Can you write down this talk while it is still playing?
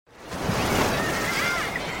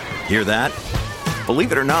Hear that?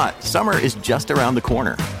 Believe it or not, summer is just around the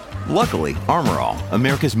corner. Luckily, Armor All,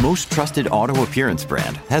 America's most trusted auto appearance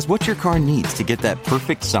brand, has what your car needs to get that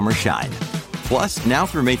perfect summer shine. Plus, now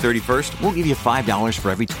through May 31st, we'll give you $5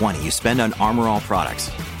 for every $20 you spend on Armor All products.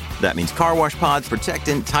 That means car wash pods,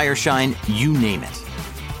 protectant, tire shine, you name it.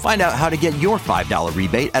 Find out how to get your $5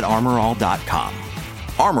 rebate at armorall.com.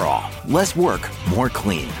 Armor All, less work, more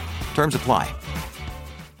clean. Terms apply.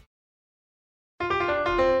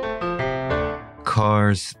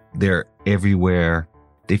 Cars, they're everywhere.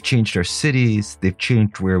 They've changed our cities. They've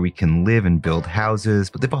changed where we can live and build houses,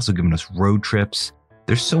 but they've also given us road trips.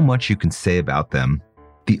 There's so much you can say about them.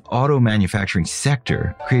 The auto manufacturing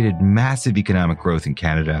sector created massive economic growth in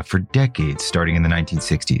Canada for decades, starting in the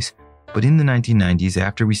 1960s. But in the 1990s,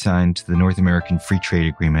 after we signed the North American Free Trade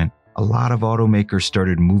Agreement, a lot of automakers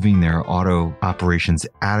started moving their auto operations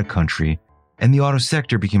out of country, and the auto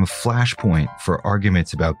sector became a flashpoint for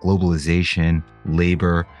arguments about globalization,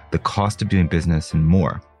 labor, the cost of doing business, and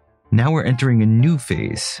more. Now we're entering a new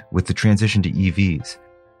phase with the transition to EVs.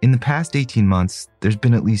 In the past 18 months, there's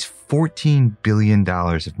been at least $14 billion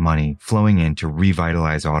of money flowing in to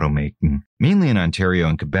revitalize automaking, mainly in Ontario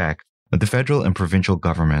and Quebec, but the federal and provincial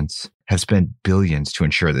governments have spent billions to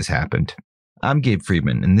ensure this happened. I'm Gabe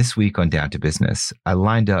Friedman, and this week on Down to Business, I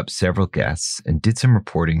lined up several guests and did some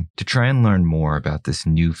reporting to try and learn more about this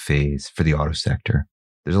new phase for the auto sector.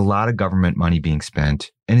 There's a lot of government money being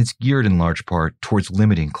spent, and it's geared in large part towards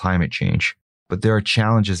limiting climate change. But there are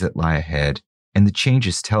challenges that lie ahead, and the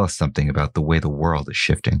changes tell us something about the way the world is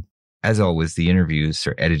shifting. As always, the interviews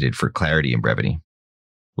are edited for clarity and brevity.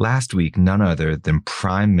 Last week, none other than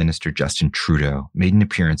Prime Minister Justin Trudeau made an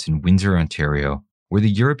appearance in Windsor, Ontario, where the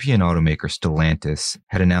European automaker Stellantis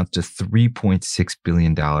had announced a $3.6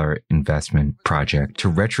 billion investment project to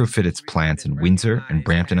retrofit its plants in Windsor and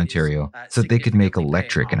Brampton, Ontario, so that they could make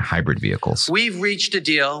electric and hybrid vehicles. We've reached a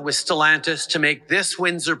deal with Stellantis to make this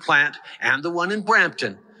Windsor plant and the one in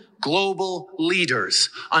Brampton global leaders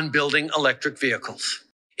on building electric vehicles.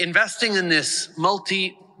 Investing in this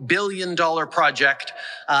multi-billion-dollar project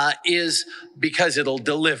is because it'll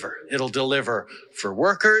deliver. It'll deliver for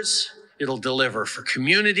workers, it'll deliver for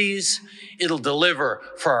communities, it'll deliver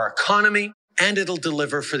for our economy, and it'll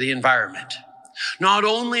deliver for the environment. Not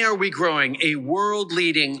only are we growing a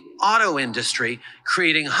world-leading auto industry,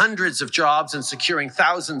 creating hundreds of jobs and securing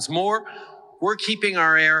thousands more, we're keeping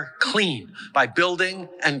our air clean by building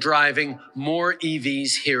and driving more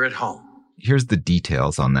EVs here at home. Here's the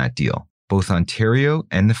details on that deal. Both Ontario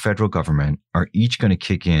and the federal government are each going to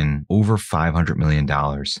kick in over $500 million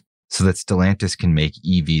so that Stellantis can make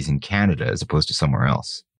EVs in Canada as opposed to somewhere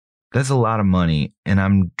else. That's a lot of money, and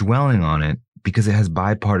I'm dwelling on it because it has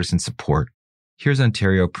bipartisan support. Here's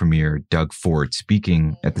Ontario Premier Doug Ford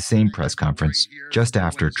speaking at the same press conference just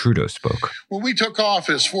after Trudeau spoke. When we took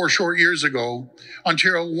office 4 short years ago,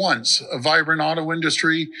 Ontario, once a vibrant auto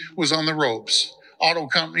industry, was on the ropes. Auto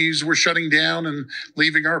companies were shutting down and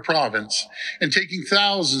leaving our province and taking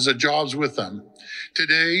thousands of jobs with them.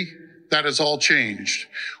 Today, that has all changed.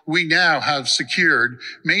 We now have secured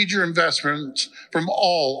major investments from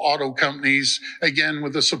all auto companies, again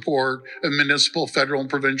with the support of municipal, federal, and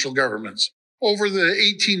provincial governments. Over the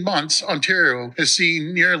 18 months, Ontario has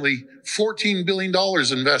seen nearly $14 billion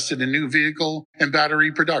invested in new vehicle and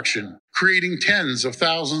battery production, creating tens of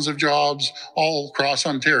thousands of jobs all across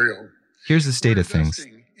Ontario. Here's the state of things.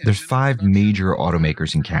 There's 5 major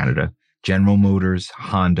automakers in Canada: General Motors,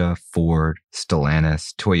 Honda, Ford,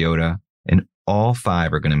 Stellantis, Toyota, and all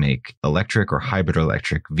 5 are going to make electric or hybrid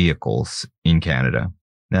electric vehicles in Canada.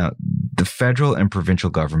 Now, the federal and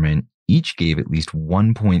provincial government each gave at least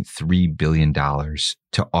 $1.3 billion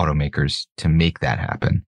to automakers to make that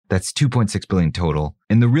happen. That's $2.6 billion total.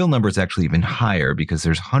 And the real number is actually even higher because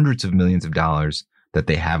there's hundreds of millions of dollars that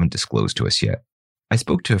they haven't disclosed to us yet. I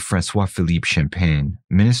spoke to François-Philippe Champagne,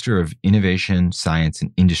 Minister of Innovation, Science,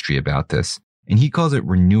 and Industry about this, and he calls it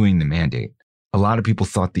renewing the mandate. A lot of people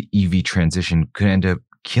thought the EV transition could end up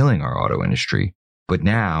killing our auto industry. But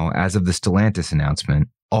now, as of the Stellantis announcement,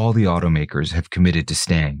 all the automakers have committed to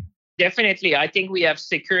staying. Definitely. I think we have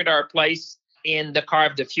secured our place in the car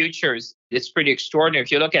of the futures. It's pretty extraordinary.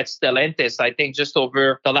 If you look at Stellantis, I think just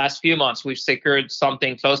over the last few months, we've secured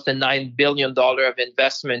something close to $9 billion of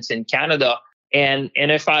investments in Canada. And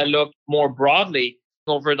if I look more broadly,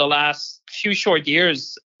 over the last few short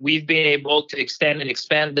years, we've been able to extend and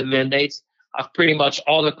expand the mandates of pretty much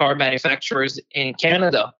all the car manufacturers in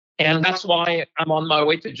Canada. And that's why I'm on my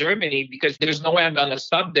way to Germany, because there's no way I'm going to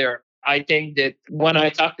stop there. I think that when I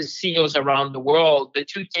talk to CEOs around the world, the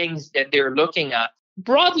two things that they're looking at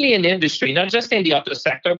broadly in industry, not just in the auto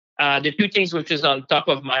sector, The two things which is on top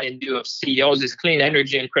of mind in view of CEOs is clean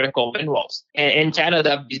energy and critical minerals. And in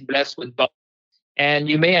Canada, I've been blessed with both. And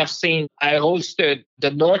you may have seen, I hosted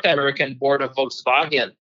the North American board of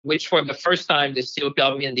Volkswagen, which for the first time, the steel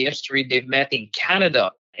company in the history, they've met in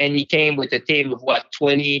Canada. And he came with a team of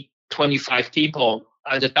 20, 25 people,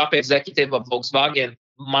 the top executive of Volkswagen.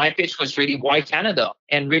 My pitch was really why Canada,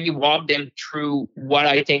 and really walk them through what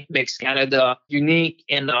I think makes Canada unique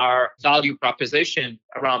in our value proposition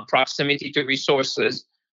around proximity to resources,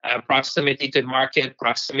 proximity to market,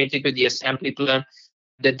 proximity to the assembly plant,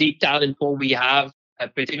 the deep talent pool we have,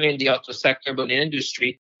 particularly in the auto sector, but in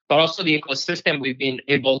industry, but also the ecosystem we've been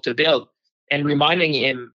able to build. And reminding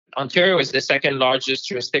him, Ontario is the second largest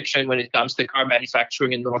jurisdiction when it comes to car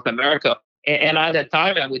manufacturing in North America. And at that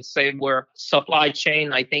time, I would say where supply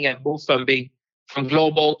chain, I think, have moved from being from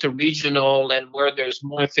global to regional, and where there's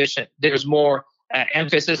more efficient, there's more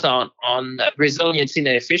emphasis on resiliency and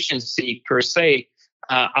efficiency per se.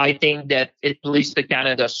 I think that it plays to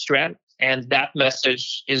Canada's strength, and that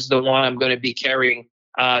message is the one I'm going to be carrying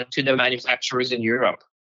to the manufacturers in Europe.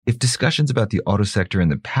 If discussions about the auto sector in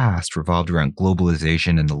the past revolved around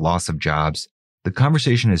globalization and the loss of jobs, the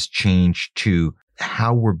conversation has changed to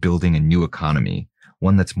how we're building a new economy,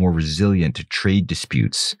 one that's more resilient to trade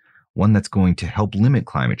disputes, one that's going to help limit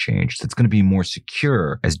climate change, that's going to be more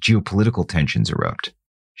secure as geopolitical tensions erupt.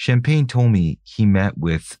 Champagne told me he met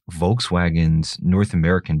with Volkswagen's North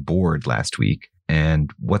American board last week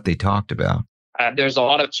and what they talked about. There's a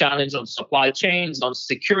lot of challenge on supply chains, on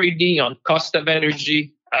security, on cost of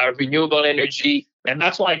energy, renewable energy. And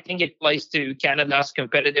that's why I think it plays to Canada's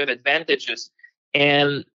competitive advantages.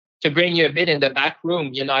 And to bring you a bit in the back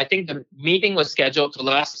room, I think the meeting was scheduled to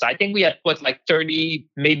last, I think we had put 30,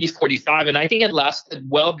 maybe 45, and I think it lasted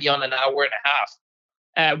well beyond an hour and a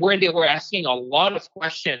half, where they were asking a lot of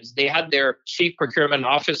questions. They had their chief procurement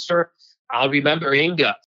officer, I'll remember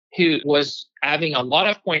Inga, who was having a lot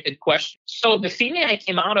of pointed questions. So the feeling I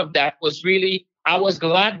came out of that was really, I was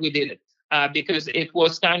glad we did it, because it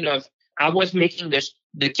was kind of, I was making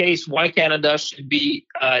the case why Canada should be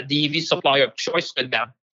the EV supplier of choice for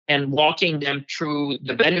them, and walking them through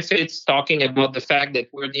the benefits, talking about the fact that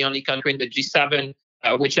we're the only country in the G7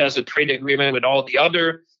 which has a trade agreement with all the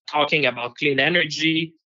other, talking about clean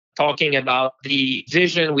energy, talking about the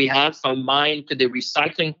vision we have from mine to the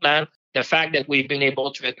recycling plant, the fact that we've been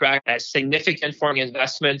able to attract significant foreign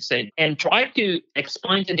investments, and try to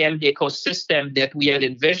explain to them the ecosystem that we had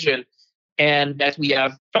envisioned and that we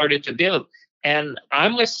have started to build. And I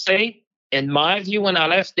must say, in my view, when I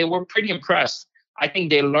left, they were pretty impressed. I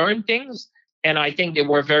think they learned things, and I think they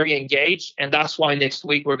were very engaged. And that's why next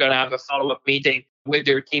week we're going to have a follow-up meeting with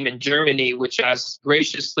their team in Germany, which has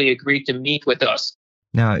graciously agreed to meet with us.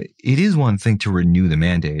 Now, it is one thing to renew the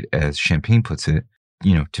mandate, as Champagne puts it,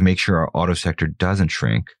 to make sure our auto sector doesn't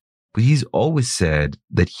shrink. But he's always said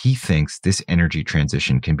that he thinks this energy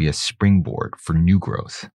transition can be a springboard for new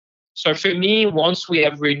growth. So for me, once we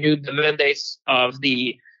have renewed the mandates of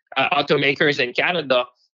the automakers in Canada,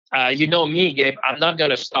 you know me, Gabe, I'm not going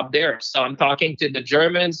to stop there. So I'm talking to the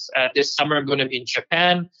Germans. This summer, I'm going to be in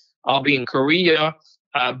Japan. I'll be in Korea,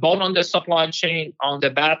 both on the supply chain, on the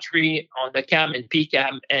battery, on the CAM and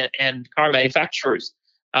PCAM and car manufacturers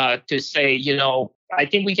to say, I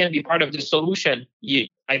think we can be part of the solution.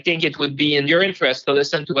 I think it would be in your interest to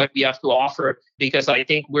listen to what we have to offer, because I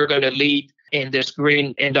think we're going to lead in this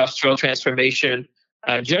green industrial transformation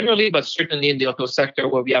generally, but certainly in the auto sector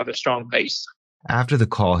where we have a strong base. After the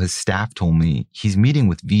call, his staff told me he's meeting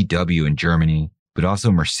with VW in Germany, but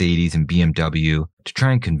also Mercedes and BMW to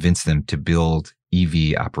try and convince them to build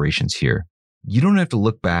EV operations here. You don't have to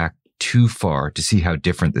look back too far to see how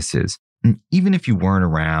different this is. And even if you weren't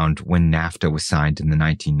around when NAFTA was signed in the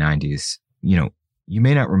 1990s, you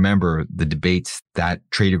may not remember the debates that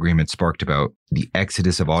trade agreement sparked about the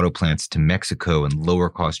exodus of auto plants to Mexico and lower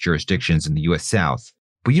cost jurisdictions in the U.S. South.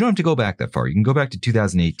 But you don't have to go back that far. You can go back to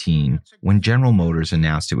 2018 when General Motors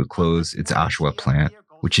announced it would close its Oshawa plant,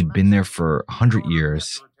 which had been there for 100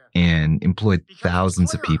 years and employed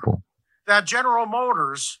thousands of people. That General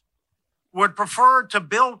Motors would prefer to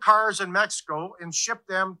build cars in Mexico and ship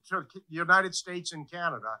them to the United States and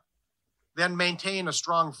Canada than maintain a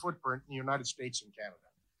strong footprint in the United States and Canada.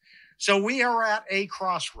 So we are at a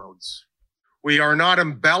crossroads. We are not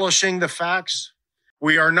embellishing the facts.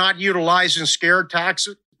 We are not utilizing scare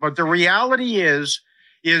tactics, but the reality is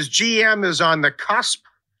GM is on the cusp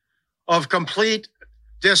of complete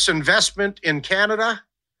disinvestment in Canada,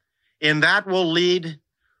 and that will lead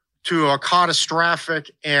to a catastrophic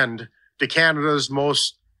end to Canada's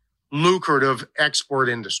most lucrative export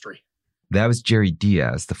industry. That was Jerry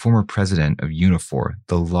Diaz, the former president of Unifor,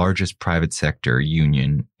 the largest private sector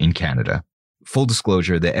union in Canada. Full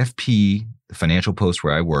disclosure, the FP, the Financial Post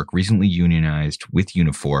where I work, recently unionized with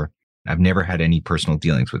Unifor. I've never had any personal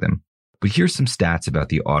dealings with him. But here's some stats about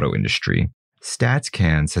the auto industry.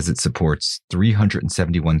 StatsCan says it supports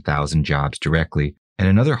 371,000 jobs directly and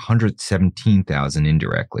another 117,000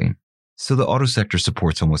 indirectly. So the auto sector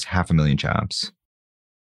supports almost 500,000 jobs.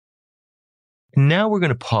 Now we're going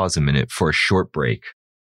to pause a minute for a short break.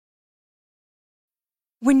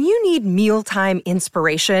 When you need mealtime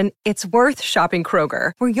inspiration, it's worth shopping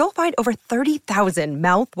Kroger, where you'll find over 30,000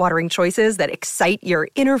 mouth-watering choices that excite your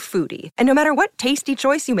inner foodie. And no matter what tasty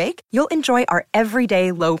choice you make, you'll enjoy our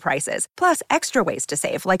everyday low prices, plus extra ways to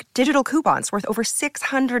save, like digital coupons worth over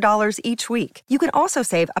 $600 each week. You can also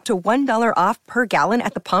save up to $1 off per gallon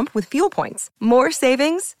at the pump with fuel points. More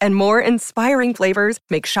savings and more inspiring flavors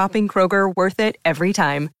make shopping Kroger worth it every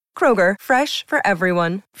time. Kroger, fresh for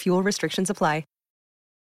everyone. Fuel restrictions apply.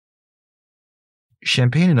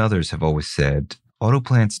 Champagne and others have always said, auto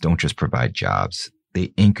plants don't just provide jobs,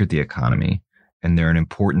 they anchor the economy, and they're an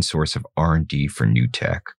important source of R&D for new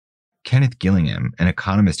tech. Kenneth Gillingham, an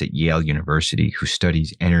economist at Yale University who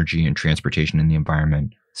studies energy and transportation in the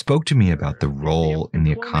environment, spoke to me about the role in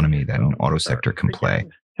the economy that an auto sector can play.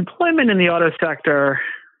 Employment in the auto sector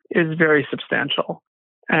is very substantial,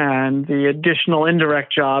 and the additional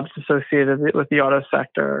indirect jobs associated with the auto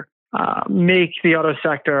sector make the auto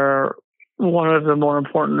sector one of the more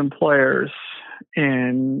important employers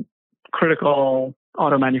in critical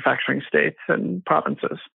auto manufacturing states and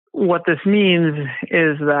provinces. What this means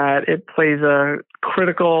is that it plays a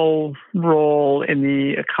critical role in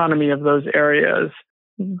the economy of those areas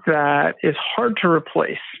that is hard to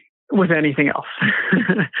replace with anything else.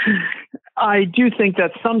 I do think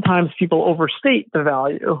that sometimes people overstate the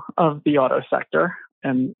value of the auto sector,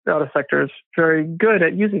 and the auto sector is very good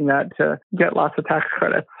at using that to get lots of tax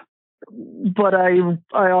credits. But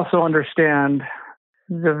I also understand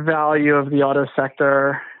the value of the auto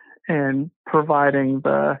sector in providing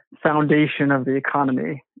the foundation of the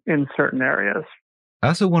economy in certain areas. I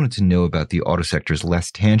also wanted to know about the auto sector's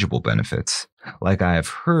less tangible benefits. Like I have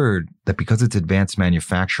heard that because it's advanced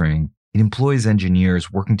manufacturing, it employs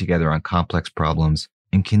engineers working together on complex problems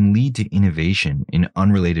and can lead to innovation in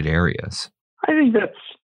unrelated areas. I think that's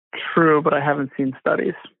true, but I haven't seen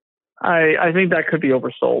studies. I think that could be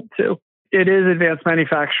oversold too. It is advanced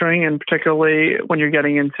manufacturing, and particularly when you're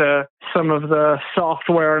getting into some of the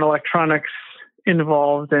software and electronics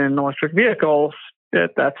involved in electric vehicles,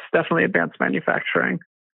 that's definitely advanced manufacturing.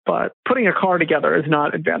 But putting a car together is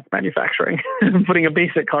not advanced manufacturing. Putting a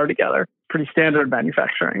basic car together, pretty standard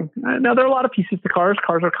manufacturing. Now, there are a lot of pieces to cars.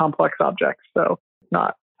 Cars are complex objects, so it's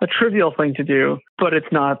not a trivial thing to do, but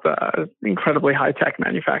it's not incredibly high-tech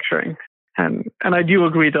manufacturing. And I do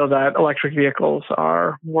agree, though, that electric vehicles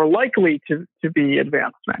are more likely to be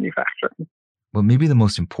advanced manufacturing. Well, maybe the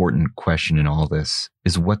most important question in all this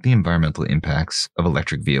is what the environmental impacts of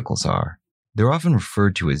electric vehicles are. They're often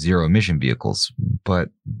referred to as zero-emission vehicles, but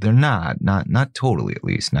they're not totally, at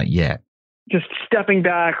least, not yet. Just stepping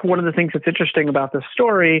back, one of the things that's interesting about this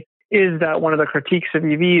story is that one of the critiques of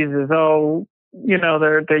EVs is,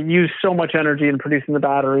 they use so much energy in producing the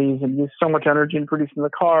batteries and use so much energy in producing the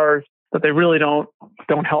cars that they really don't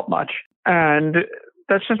help much. And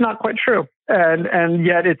that's just not quite true. And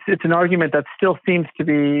yet it's an argument that still seems to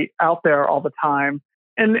be out there all the time.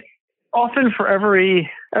 And often for every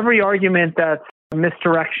argument that's a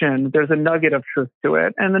misdirection, there's a nugget of truth to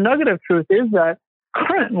it. And the nugget of truth is that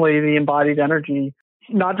currently the embodied energy,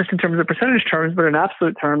 not just in terms of percentage terms, but in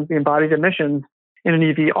absolute terms, the embodied emissions in an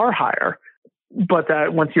EV are higher. But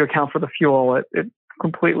that once you account for the fuel, it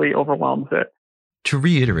completely overwhelms it. To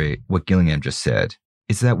reiterate what Gillingham just said,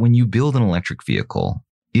 is that when you build an electric vehicle,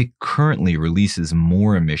 it currently releases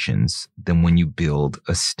more emissions than when you build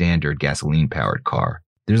a standard gasoline-powered car.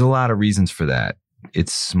 There's a lot of reasons for that.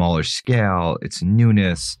 It's smaller scale, it's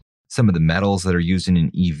newness, some of the metals that are used in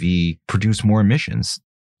an EV produce more emissions.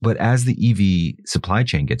 But as the EV supply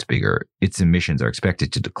chain gets bigger, its emissions are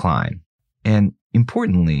expected to decline. And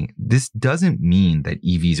importantly, this doesn't mean that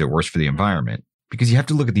EVs are worse for the environment, because you have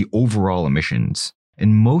to look at the overall emissions.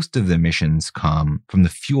 And most of the emissions come from the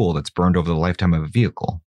fuel that's burned over the lifetime of a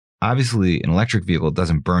vehicle. Obviously, an electric vehicle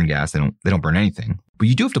doesn't burn gas. They don't burn anything. But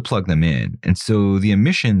you do have to plug them in. And so the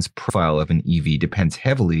emissions profile of an EV depends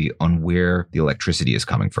heavily on where the electricity is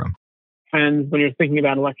coming from. And when you're thinking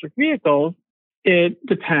about electric vehicles, it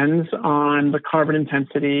depends on the carbon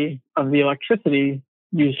intensity of the electricity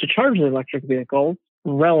used to charge the electric vehicles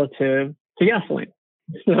relative to gasoline.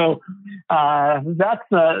 So that's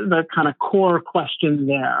the kind of core question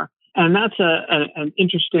there. And that's an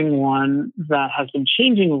interesting one that has been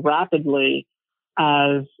changing rapidly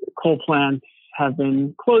as coal plants have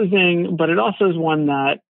been closing, but it also is one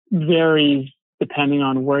that varies depending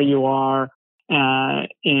on where you are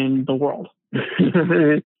in the world.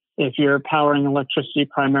 If you're powering electricity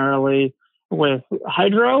primarily with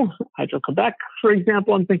Hydro-Quebec, for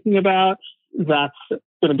example, I'm thinking about, that's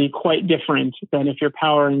going to be quite different than if you're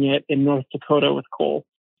powering it in North Dakota with coal.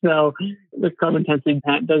 So the carbon intensity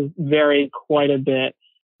does vary quite a bit.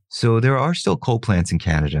 So there are still coal plants in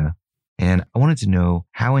Canada, and I wanted to know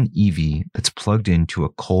how an EV that's plugged into a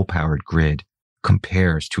coal-powered grid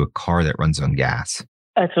compares to a car that runs on gas.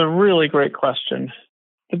 That's a really great question.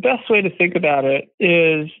 The best way to think about it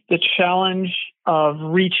is the challenge of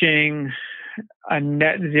reaching a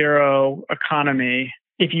net zero economy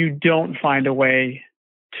if you don't find a way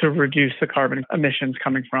to reduce the carbon emissions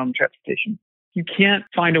coming from transportation. You can't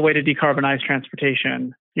find a way to decarbonize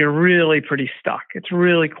transportation. You're really pretty stuck. It's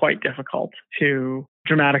really quite difficult to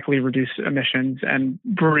dramatically reduce emissions and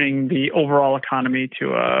bring the overall economy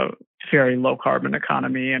to a very low carbon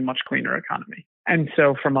economy and much cleaner economy. And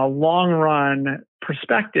so from a long run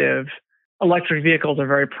perspective, electric vehicles are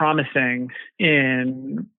very promising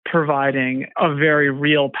in providing a very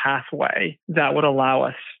real pathway that would allow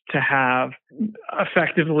us to have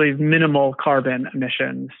effectively minimal carbon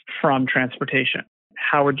emissions from transportation.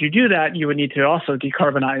 How would you do that? You would need to also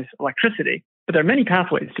decarbonize electricity. But there are many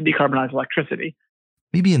pathways to decarbonize electricity.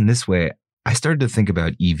 Maybe in this way, I started to think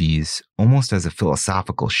about EVs almost as a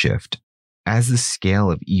philosophical shift. As the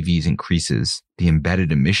scale of EVs increases, the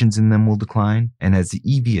embedded emissions in them will decline. And as the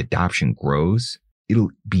EV adoption grows, it'll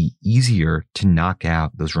be easier to knock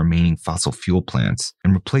out those remaining fossil fuel plants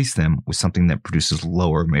and replace them with something that produces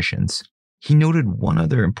lower emissions. He noted one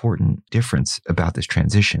other important difference about this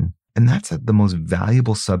transition, and that's that the most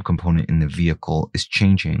valuable subcomponent in the vehicle is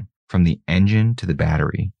changing from the engine to the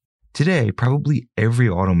battery. Today, probably every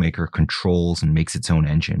automaker controls and makes its own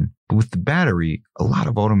engine. But with the battery, a lot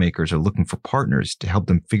of automakers are looking for partners to help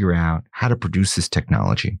them figure out how to produce this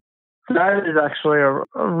technology. That is actually a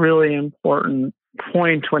really important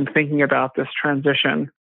point when thinking about this transition.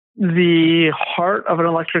 The heart of an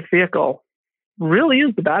electric vehicle really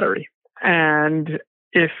is the battery. And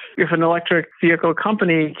if an electric vehicle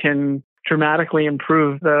company can dramatically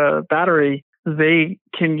improve the battery, they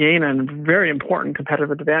can gain a very important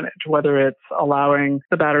competitive advantage, whether it's allowing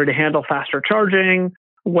the battery to handle faster charging,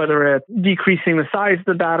 whether it's decreasing the size of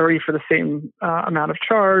the battery for the same amount of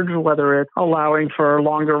charge, whether it's allowing for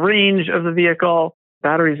longer range of the vehicle.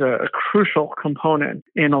 Battery is a crucial component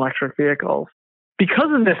in electric vehicles.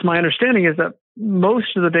 Because of this, my understanding is that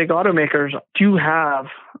most of the big automakers do have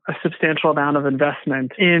a substantial amount of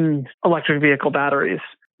investment in electric vehicle batteries.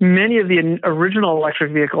 Many of the original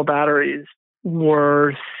electric vehicle batteries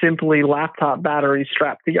were simply laptop batteries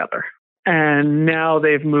strapped together. And now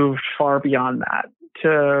they've moved far beyond that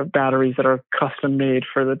to batteries that are custom made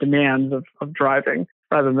for the demands of driving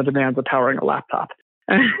rather than the demands of powering a laptop.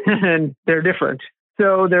 And they're different.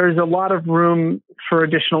 So there's a lot of room for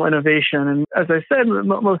additional innovation. And as I said,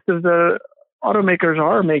 most of the automakers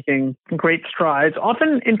are making great strides,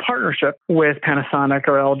 often in partnership with Panasonic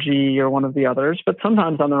or LG or one of the others, but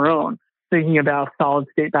sometimes on their own, thinking about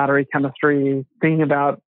solid-state battery chemistry, thinking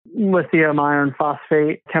about lithium iron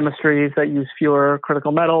phosphate chemistries that use fewer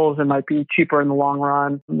critical metals and might be cheaper in the long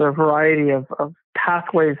run. There are a variety of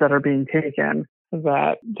pathways that are being taken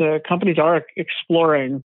that the companies are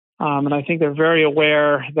exploring. And I think they're very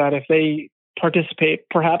aware that if they participate,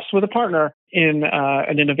 perhaps with a partner, in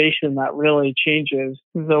an innovation that really changes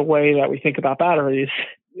the way that we think about batteries,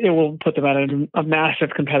 it will put them at a massive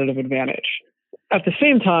competitive advantage. At the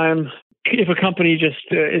same time, if a company just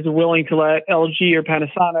is willing to let LG or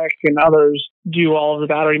Panasonic and others do all of the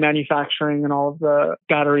battery manufacturing and all of the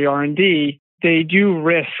battery R&D, they do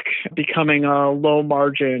risk becoming a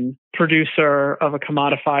low-margin producer of a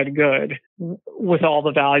commodified good with all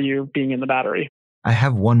the value being in the battery. I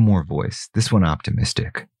have one more voice, this one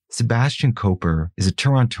optimistic. Sebastian Koper is a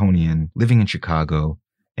Torontonian living in Chicago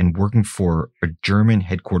and working for a German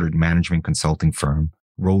headquartered management consulting firm,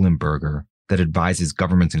 Roland Berger, that advises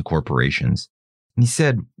governments and corporations. And he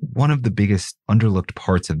said, one of the biggest underlooked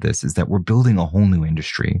parts of this is that we're building a whole new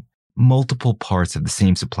industry. Multiple parts of the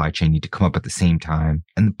same supply chain need to come up at the same time,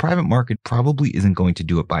 and the private market probably isn't going to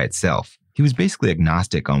do it by itself. He was basically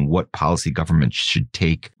agnostic on what policy governments should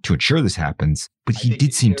take to ensure this happens, but he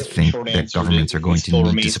did seem to think that governments are going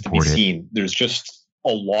to need to support it. There's just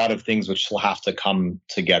a lot of things which will have to come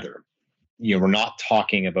together. You know, we're not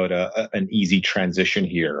talking about an easy transition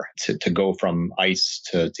here to go from ICE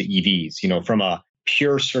to EVs. You know, from a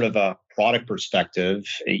pure sort of a product perspective,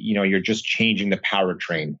 you're just changing the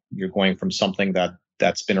powertrain. You're going from something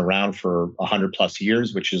that's been around for 100 plus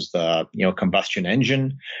years, which is the combustion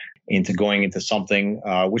engine, into going into something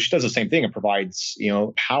which does the same thing. It provides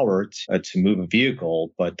power to move a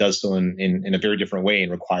vehicle, but does so in a very different way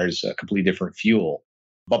and requires a completely different fuel.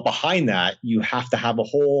 But behind that, you have to have a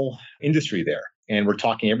whole industry there. And we're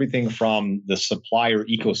talking everything from the supplier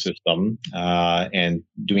ecosystem and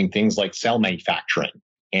doing things like cell manufacturing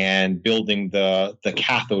and building the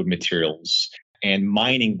cathode materials and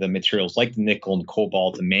mining the materials like the nickel and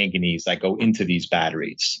cobalt and manganese that go into these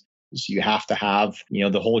batteries. So you have to have,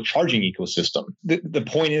 the whole charging ecosystem. The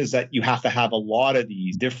point is that you have to have a lot of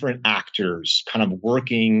these different actors kind of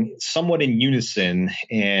working somewhat in unison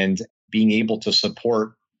and being able to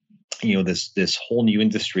support this whole new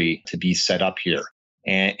industry to be set up here.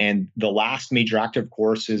 And the last major actor, of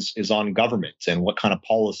course, is on government and what kind of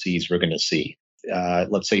policies we're going to see.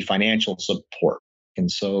 Let's say financial support. And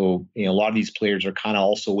so, a lot of these players are kind of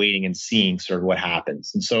also waiting and seeing sort of what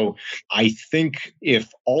happens. And so I think if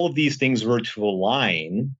all of these things were to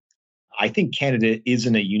align, I think Canada is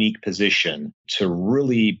in a unique position to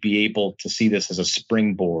really be able to see this as a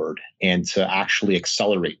springboard and to actually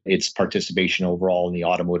accelerate its participation overall in the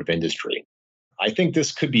automotive industry. I think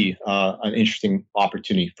this could be an interesting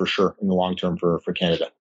opportunity for sure in the long term for Canada.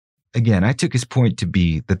 Again, I took his point to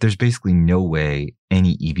be that there's basically no way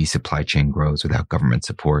any EV supply chain grows without government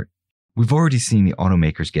support. We've already seen the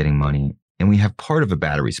automakers getting money, and we have part of a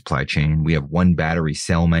battery supply chain. We have one battery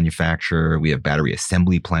cell manufacturer, we have battery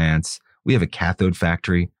assembly plants, we have a cathode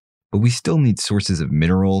factory, but we still need sources of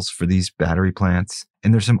minerals for these battery plants.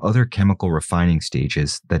 And there's some other chemical refining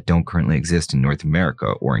stages that don't currently exist in North America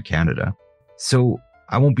or in Canada. So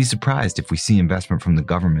I won't be surprised if we see investment from the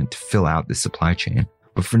government to fill out this supply chain.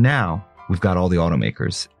 But for now, we've got all the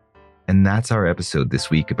automakers. And that's our episode this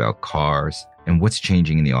week about cars and what's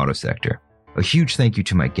changing in the auto sector. A huge thank you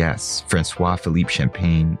to my guests, Francois-Philippe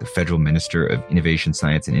Champagne, the Federal Minister of Innovation,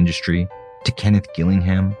 Science and Industry, to Kenneth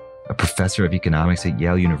Gillingham, a professor of economics at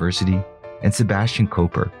Yale University, and Sebastian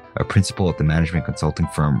Koper, a principal at the management consulting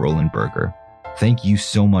firm Roland Berger. Thank you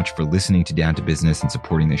so much for listening to Down to Business and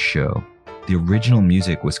supporting this show. The original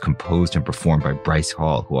music was composed and performed by Bryce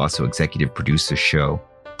Hall, who also executive produced the show.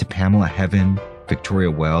 To Pamela Heaven, Victoria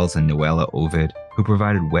Wells, and Noella Ovid, who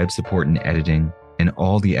provided web support and editing, and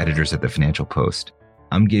all the editors at the Financial Post.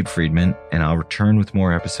 I'm Gabe Friedman, and I'll return with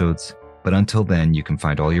more episodes. But until then, you can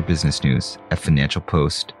find all your business news at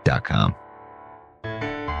financialpost.com.